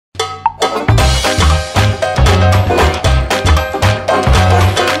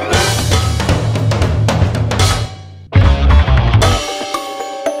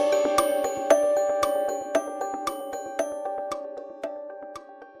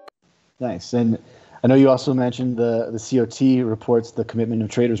Nice. And I know you also mentioned the COT reports, the commitment of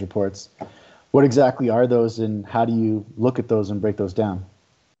traders reports. What exactly are those, and how do you look at those and break those down?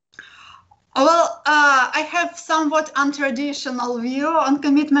 Well, I have somewhat untraditional view on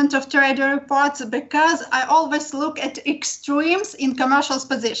commitment of trader reports because I always look at extremes in commercials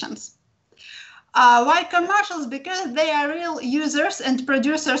positions. Why commercials? Because they are real users and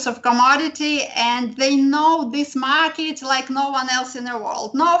producers of commodity, and they know this market like no one else in the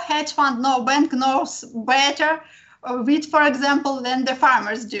world. No hedge fund, no bank knows better wheat, for example, than the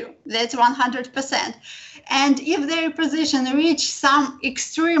farmers do. That's 100%. And if their position reach some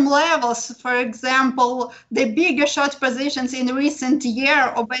extreme levels, for example, the bigger short positions in recent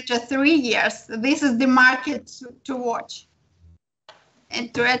year or better 3 years, this is the market to watch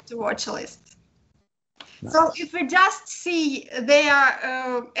and to add to watch list. Nice. So if we just see they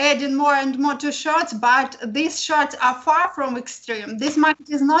are adding more and more to shorts, but these shorts are far from extreme. This market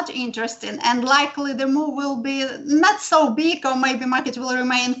is not interesting, and likely the move will be not so big, or maybe market will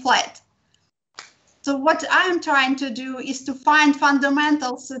remain flat. So what I'm trying to do is to find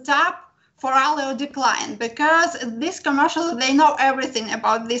fundamental setup for rally or decline, because these commercials, they know everything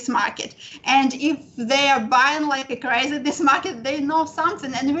about this market. And if they are buying like a crazy this market, they know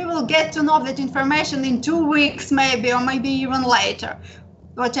something, and we will get to know that information in 2 weeks maybe, or maybe even later,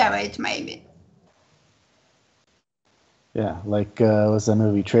 whatever it may be. Yeah, like what's that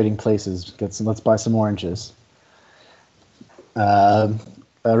movie, Trading Places? Let's buy some oranges.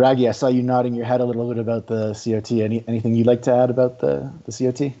 Raghee, I saw you nodding your head a little bit about the COT. Anything you'd like to add about the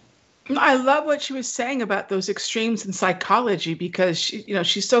COT? I love what she was saying about those extremes in psychology, because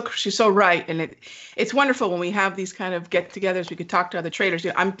she's so right, and it's wonderful when we have these kind of get-togethers. We could talk to other traders.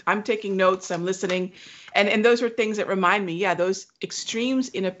 I'm taking notes, I'm listening, and those are things that remind me. Yeah, those extremes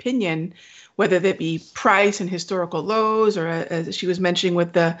in opinion, whether that be price and historical lows, or as she was mentioning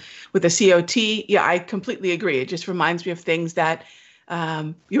with the COT. Yeah, I completely agree. It just reminds me of things that.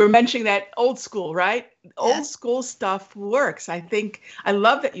 You were mentioning that old school, right? Old school stuff works. I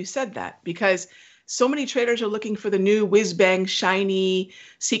love that you said that, because so many traders are looking for the new whiz bang, shiny,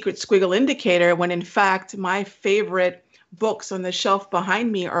 secret squiggle indicator, when in fact, my favorite books on the shelf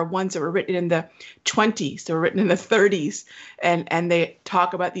behind me are ones that were written in the 20s, they were written in the 30s, and they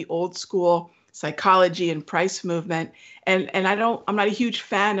talk about the old school psychology and price movement. And I'm not a huge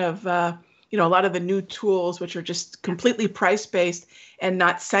fan of, a lot of the new tools, which are just completely price-based and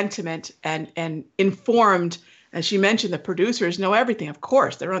not sentiment and informed. As she mentioned, the producers know everything. Of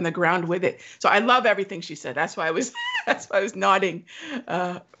course, they're on the ground with it. So I love everything she said. That's why I was nodding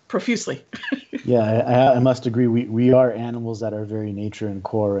profusely. Yeah, I must agree. We are animals that are very nature and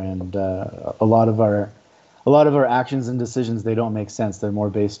core, and a lot of our actions and decisions, they don't make sense. They're more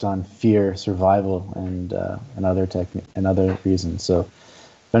based on fear, survival, and other reasons. So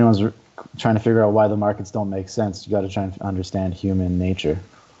if anyone's trying to figure out why the markets don't make sense, you got to try and understand human nature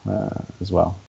as well.